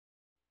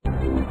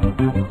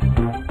Hello,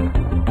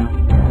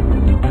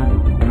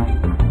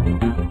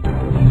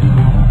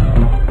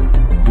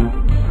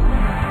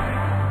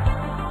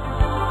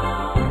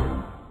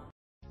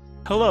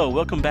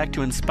 welcome back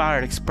to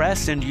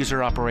IS-XPress End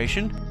User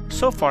Operation.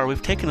 So far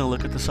we've taken a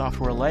look at the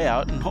software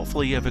layout and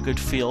hopefully you have a good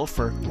feel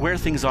for where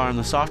things are in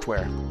the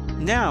software.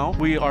 Now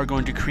we are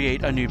going to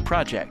create a new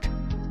project.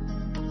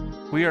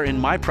 We are in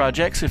My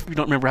Projects. If you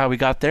don't remember how we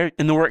got there,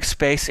 in the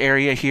workspace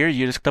area here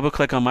you just double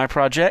click on My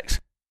Projects,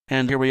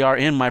 and here we are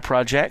in My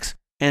Projects,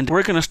 and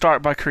we're going to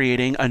start by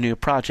creating a new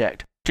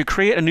project. To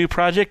create a new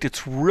project,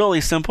 it's really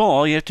simple.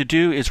 All you have to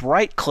do is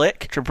right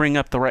click to bring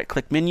up the right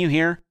click menu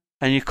here,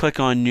 and you click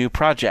on New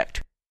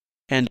Project.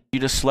 And you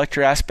just select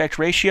your aspect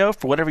ratio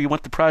for whatever you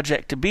want the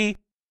project to be.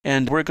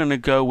 And we're going to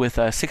go with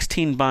a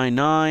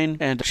 16:9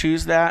 and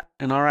choose that.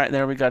 And alright,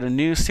 there we got a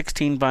new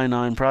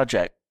 16:9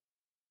 project.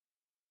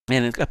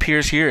 And it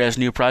appears here as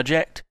New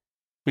Project.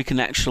 We can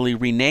actually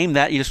rename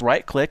that. You just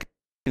right click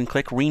and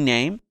click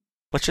Rename.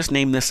 Let's just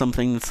name this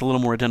something that's a little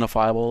more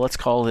identifiable. Let's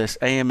call this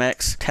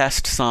AMX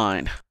Test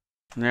Sign.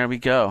 And there we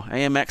go,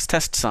 AMX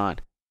Test Sign.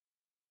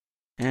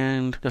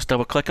 And just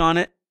double click on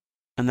it.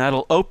 And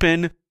that'll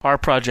open our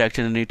project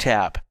in a new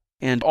tab.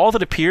 And all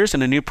that appears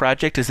in a new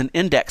project is an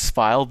index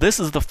file. This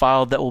is the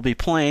file that will be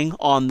playing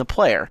on the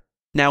player.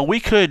 Now we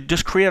could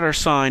just create our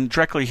sign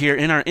directly here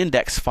in our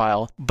index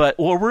file, but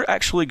what we're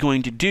actually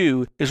going to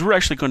do is we're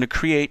actually going to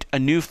create a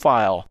new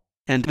file.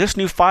 And this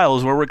new file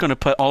is where we're going to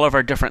put all of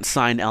our different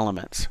sign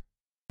elements.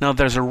 Now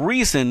there's a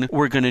reason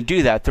we're going to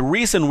do that. The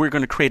reason we're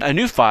going to create a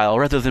new file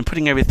rather than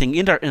putting everything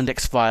into our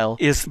index file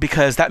is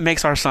because that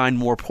makes our sign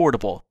more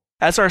portable.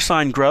 As our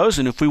sign grows,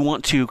 and if we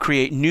want to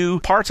create new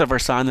parts of our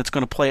sign that's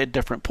going to play at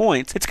different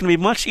points, it's going to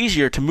be much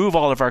easier to move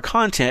all of our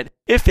content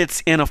if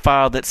it's in a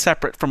file that's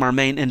separate from our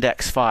main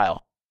index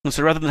file. And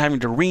so rather than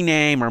having to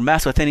rename or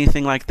mess with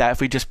anything like that,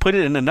 if we just put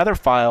it in another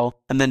file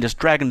and then just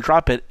drag and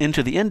drop it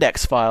into the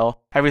index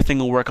file, everything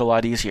will work a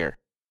lot easier.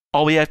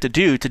 All we have to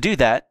do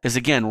that is,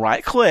 again,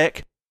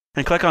 right-click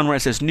and click on where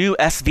it says New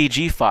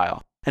SVG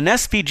File. An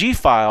SVG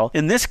file,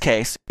 in this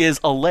case, is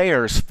a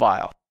layers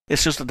file.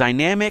 It's just a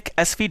dynamic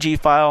SVG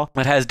file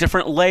that has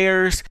different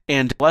layers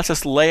and lets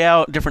us lay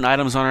out different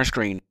items on our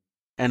screen.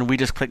 And we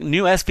just click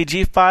New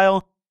SVG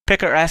File,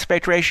 pick our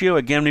aspect ratio.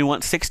 Again, we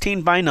want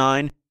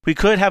 16:9. We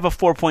could have a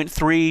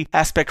 4.3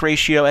 aspect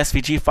ratio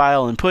SVG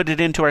file and put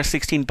it into our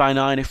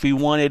 16:9 if we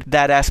wanted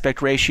that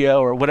aspect ratio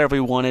or whatever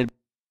we wanted.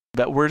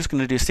 But we're just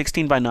going to do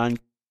 16:9.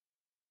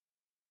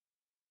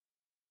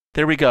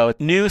 There we go,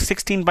 New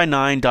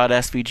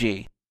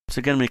 16:9.svg. So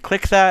again, we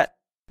click that,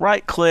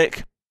 right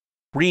click,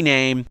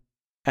 rename,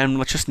 and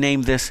let's just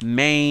name this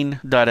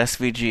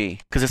main.svg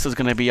because this is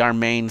going to be our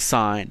main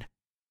sign.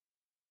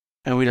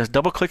 And we just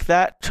double click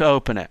that to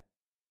open it.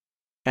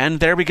 And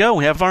there we go,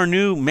 we have our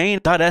new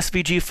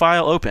main.svg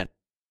file open.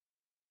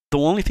 The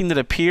only thing that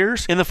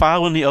appears in the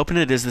file when we open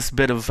it is this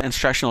bit of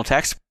instructional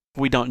text.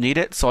 We don't need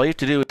it, so all you have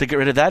to do to get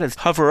rid of that is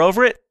hover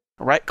over it,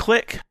 right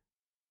click,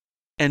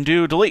 and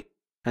do delete.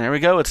 And there we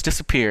go, it's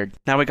disappeared.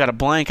 Now we got a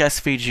blank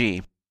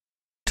SVG.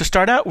 To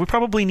start out, we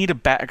probably need a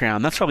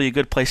background. That's probably a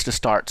good place to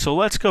start. So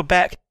let's go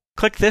back,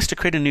 click this to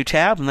create a new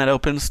tab, and that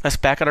opens us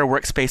back at our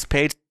workspace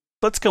page.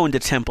 Let's go into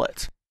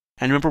templates.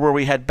 And remember where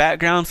we had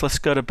backgrounds? Let's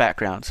go to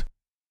backgrounds.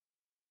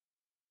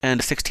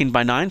 And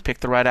 16:9,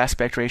 pick the right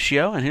aspect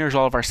ratio, and here's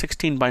all of our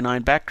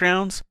 16:9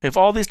 backgrounds. We have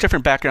all these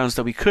different backgrounds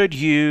that we could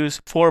use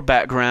for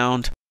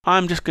background.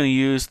 I'm just going to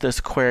use this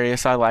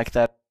Aquarius, I like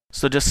that.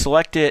 So just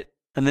select it,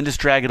 and then just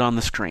drag it on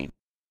the screen.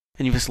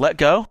 And you just let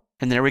go,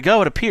 and there we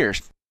go, it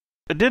appears.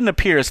 It didn't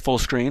appear as full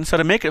screen, so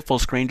to make it full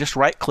screen, just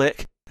right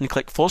click and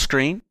click full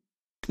screen.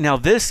 Now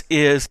this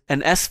is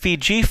an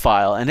SVG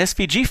file, and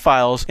SVG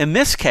files in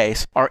this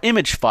case are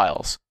image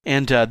files.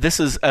 And this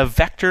is a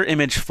vector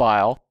image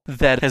file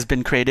that has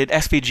been created.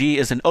 SVG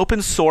is an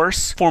open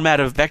source format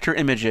of vector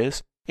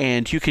images,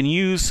 and you can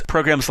use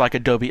programs like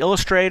Adobe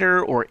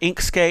Illustrator or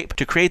Inkscape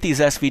to create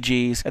these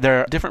SVGs. There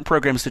are different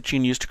programs that you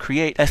can use to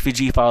create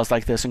SVG files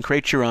like this and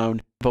create your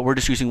own, but we're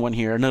just using one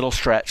here, and it'll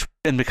stretch.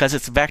 And because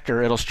it's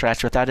vector, it'll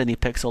stretch without any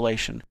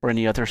pixelation or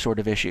any other sort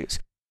of issues.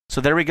 So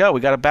there we go,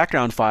 we got a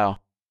background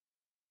file.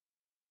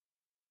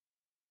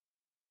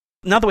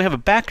 Now that we have a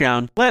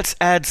background, let's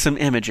add some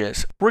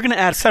images. We're going to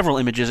add several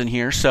images in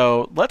here,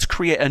 so let's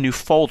create a new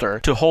folder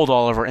to hold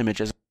all of our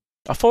images.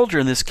 A folder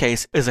in this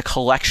case is a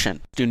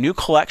collection. Do new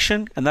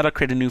collection, and that'll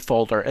create a new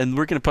folder, and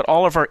we're going to put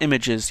all of our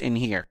images in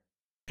here.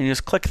 And you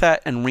just click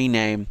that and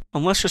rename.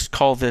 And let's just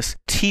call this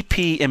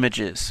TP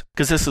Images,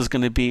 because this is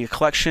going to be a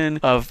collection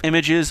of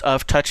images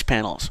of touch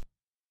panels.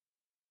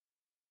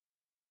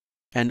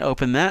 And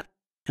open that.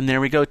 And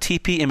there we go,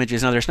 TP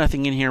Images. Now there's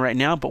nothing in here right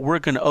now, but we're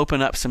going to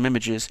open up some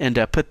images and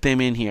put them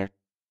in here.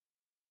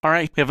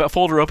 Alright, we have a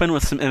folder open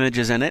with some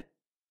images in it.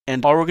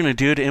 And all we're going to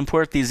do to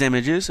import these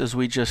images is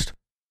we just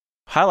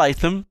highlight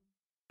them,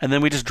 and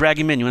then we just drag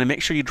them in. You want to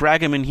make sure you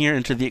drag them in here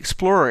into the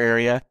Explorer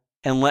area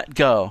and let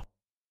go.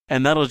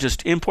 And that'll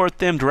just import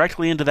them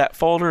directly into that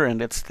folder,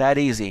 and it's that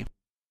easy.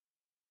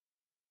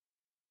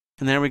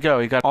 And there we go.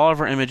 We got all of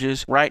our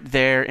images right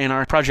there in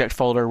our project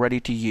folder ready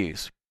to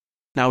use.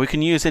 Now we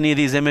can use any of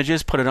these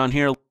images, put it on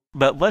here,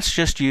 but let's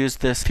just use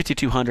this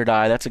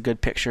 5200i. That's a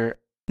good picture.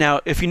 Now,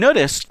 if you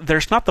notice,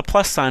 there's not the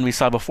plus sign we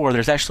saw before.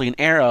 There's actually an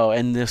arrow,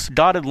 and this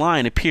dotted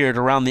line appeared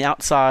around the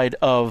outside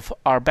of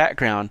our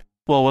background.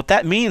 Well, what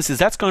that means is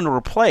that's going to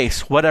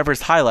replace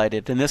whatever's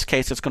highlighted. In this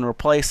case, it's going to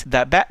replace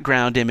that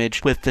background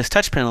image with this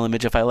touch panel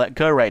image if I let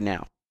go right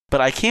now.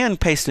 But I can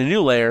paste a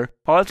new layer.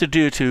 All I have to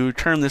do to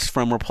turn this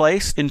from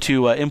replace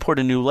into import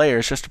a new layer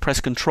is just to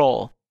press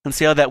Control. And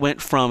see how that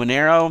went from an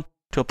arrow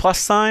to a plus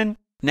sign?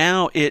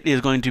 Now it is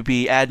going to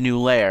be add new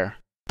layer.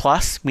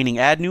 Plus, meaning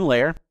add new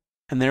layer.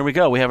 And there we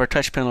go. We have our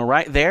touch panel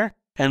right there,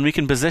 and we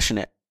can position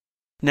it.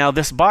 Now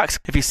this box,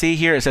 if you see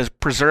here, it says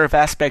preserve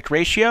aspect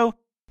ratio.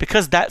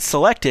 Because that's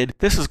selected,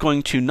 this is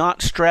going to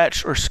not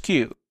stretch or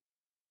skew.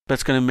 But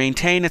it's going to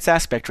maintain its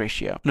aspect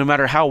ratio, no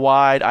matter how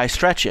wide I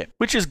stretch it,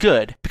 which is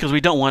good, because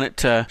we don't want it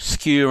to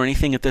skew or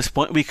anything at this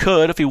point. We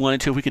could, if we wanted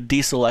to, we could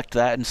deselect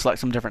that and select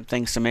some different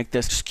things to make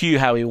this skew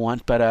how we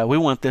want, but we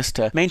want this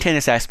to maintain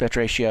its aspect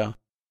ratio.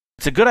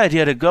 It's a good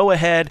idea to go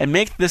ahead and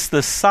make this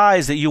the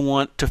size that you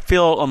want to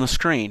fill on the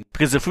screen.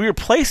 Because if we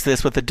replace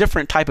this with a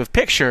different type of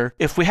picture,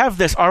 if we have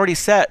this already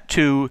set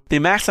to the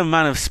maximum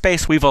amount of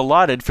space we've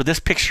allotted for this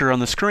picture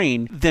on the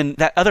screen, then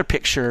that other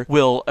picture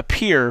will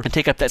appear and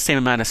take up that same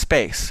amount of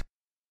space.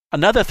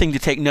 Another thing to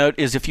take note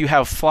is if you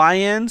have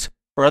fly-ins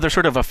or other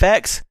sort of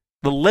effects,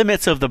 the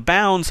limits of the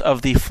bounds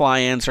of the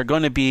fly-ins are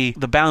going to be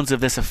the bounds of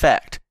this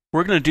effect.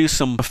 We're going to do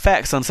some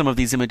effects on some of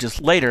these images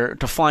later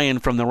to fly in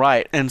from the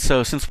right. And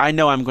so since I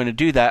know I'm going to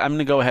do that, I'm going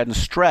to go ahead and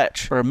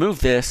stretch or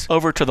move this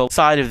over to the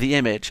side of the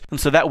image.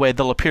 And so that way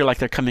they'll appear like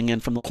they're coming in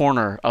from the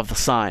corner of the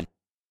sign.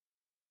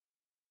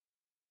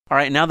 All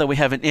right, now that we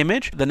have an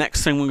image, the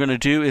next thing we're going to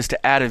do is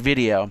to add a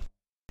video.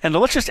 And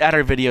let's just add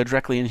our video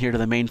directly in here to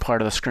the main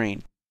part of the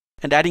screen.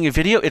 And adding a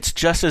video, it's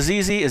just as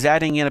easy as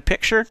adding in a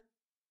picture.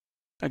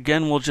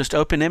 Again, we'll just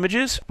open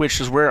images, which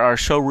is where our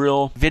show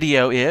reel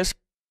video is.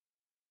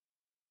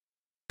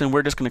 And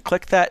we're just going to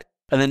click that,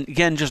 and then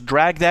again, just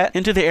drag that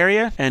into the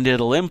area, and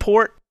it'll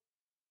import.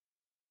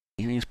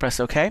 And you just press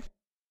OK.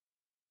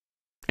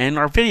 And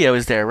our video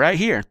is there right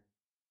here.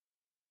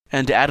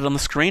 And to add it on the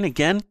screen,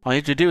 again, all you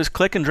have to do is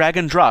click and drag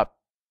and drop.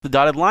 The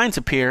dotted lines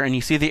appear, and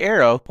you see the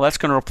arrow. Well, that's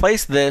going to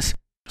replace this.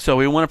 So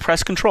we want to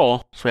press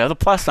Control. So we have the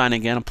plus sign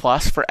again, a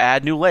plus for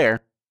add new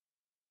layer.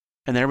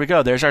 And there we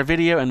go. There's our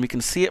video, and we can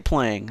see it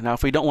playing. Now,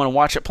 if we don't want to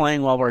watch it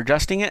playing while we're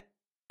adjusting it,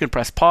 we can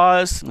press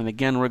pause, and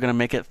again, we're going to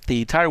make it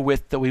the entire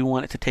width that we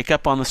want it to take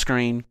up on the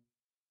screen.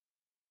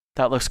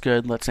 That looks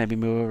good. Let's maybe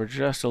move over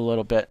just a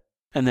little bit.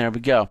 And there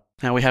we go.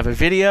 Now we have a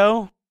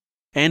video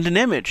and an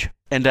image,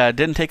 and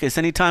didn't take us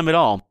any time at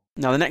all.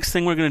 Now the next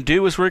thing we're going to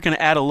do is we're going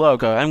to add a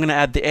logo. I'm going to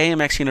add the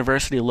AMX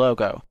University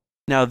logo.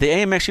 Now the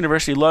AMX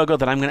University logo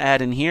that I'm going to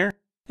add in here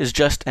is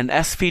just an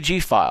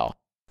SVG file.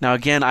 Now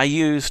again, I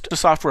used a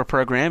software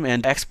program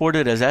and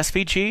exported as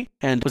SVG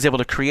and was able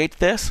to create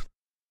this.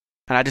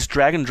 And I just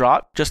drag and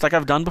drop, just like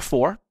I've done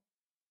before.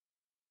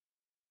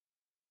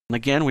 And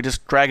again, we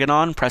just drag it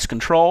on, press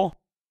Control,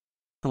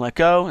 and let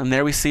go, and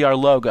there we see our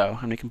logo.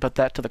 And we can put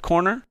that to the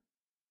corner.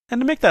 And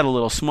to make that a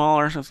little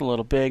smaller, so it's a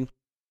little big.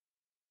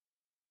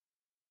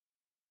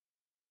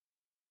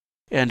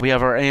 And we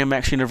have our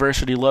AMX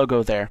University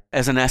logo there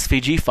as an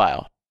SVG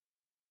file.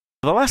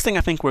 The last thing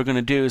I think we're going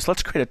to do is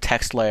let's create a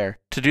text layer.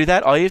 To do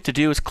that, all you have to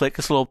do is click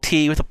this little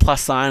T with a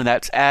plus sign, and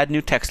that's Add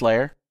New Text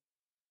Layer.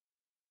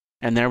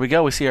 And there we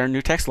go, we see our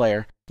new text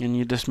layer. And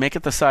you just make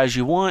it the size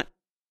you want.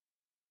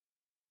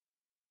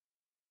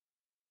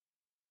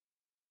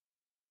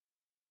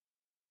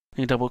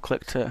 You double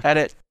click to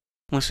edit.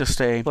 Let's just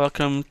say,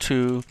 welcome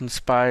to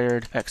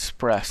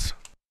IS-XPress.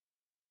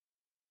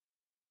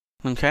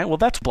 Okay, well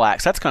that's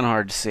black, so that's kind of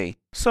hard to see.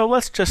 So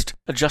let's just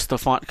adjust the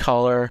font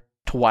color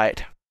to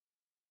white.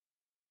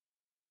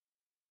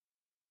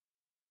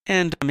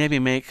 And maybe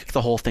make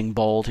the whole thing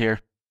bold here.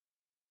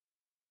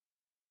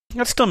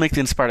 Let's still make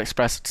the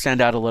IS-XPress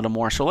stand out a little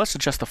more, so let's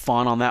adjust the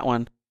font on that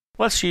one.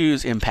 Let's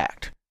use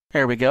Impact.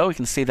 There we go, we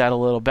can see that a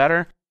little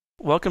better.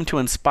 Welcome to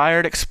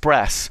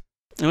IS-XPress.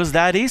 It was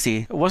that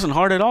easy. It wasn't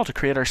hard at all to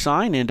create our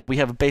sign, and we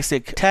have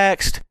basic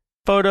text,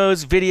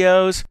 photos,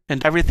 videos,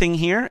 and everything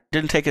here. It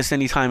didn't take us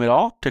any time at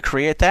all to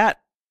create that.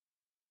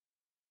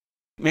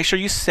 Make sure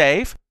you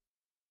save.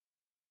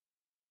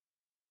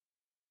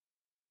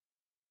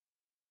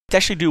 To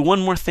actually do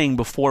one more thing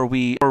before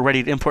we are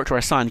ready to import to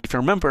our sign. If you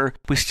remember,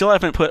 we still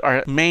haven't put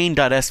our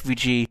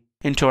main.svg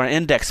into our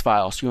index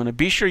file, so you want to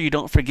be sure you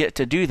don't forget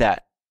to do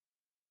that.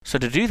 So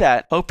to do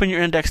that, open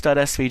your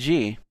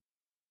index.svg,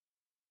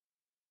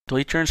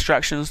 delete your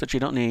instructions that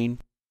you don't need,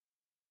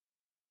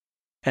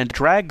 and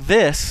drag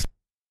this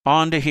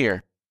onto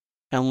here,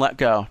 and let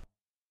go.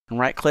 And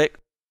right-click,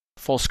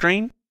 full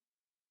screen,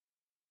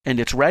 and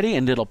it's ready,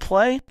 and it'll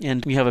play,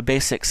 and we have a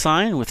basic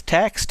sign with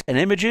text and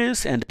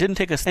images, and it didn't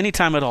take us any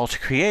time at all to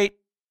create,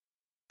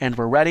 and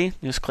we're ready.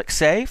 Just click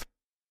Save.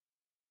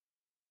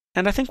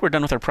 And I think we're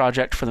done with our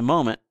project for the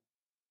moment.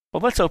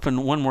 Well, let's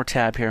open one more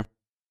tab here.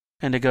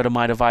 and to go to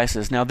My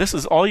Devices. Now this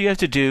is all you have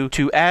to do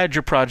to add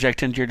your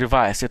project into your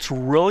device. It's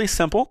really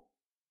simple.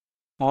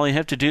 All you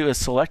have to do is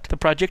select the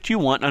project you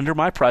want under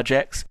My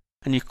Projects,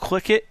 and you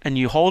click it and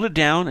you hold it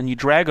down and you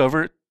drag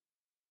over it.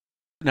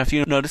 Now if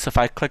you notice, if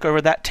I click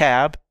over that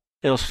tab,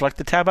 it'll select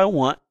the tab I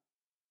want,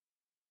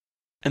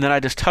 and then I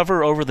just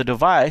hover over the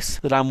device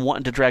that I'm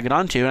wanting to drag it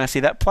onto, and I see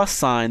that plus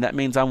sign. That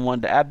means I'm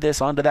wanting to add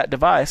this onto that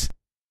device,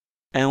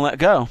 and let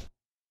go.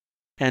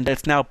 And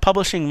it's now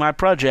publishing my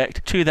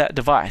project to that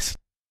device.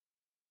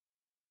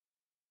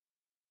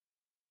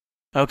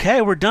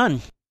 Okay, we're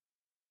done.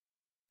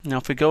 Now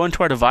if we go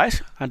into our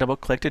device, I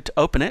double-clicked it to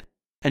open it,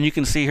 and you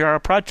can see here our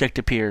project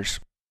appears.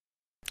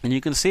 And you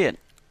can see it.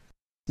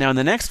 Now in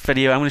the next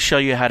video, I'm going to show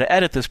you how to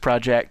edit this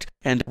project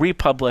and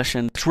republish,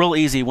 and it's real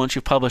easy once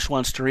you publish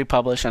once to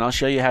republish, and I'll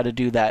show you how to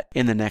do that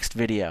in the next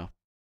video.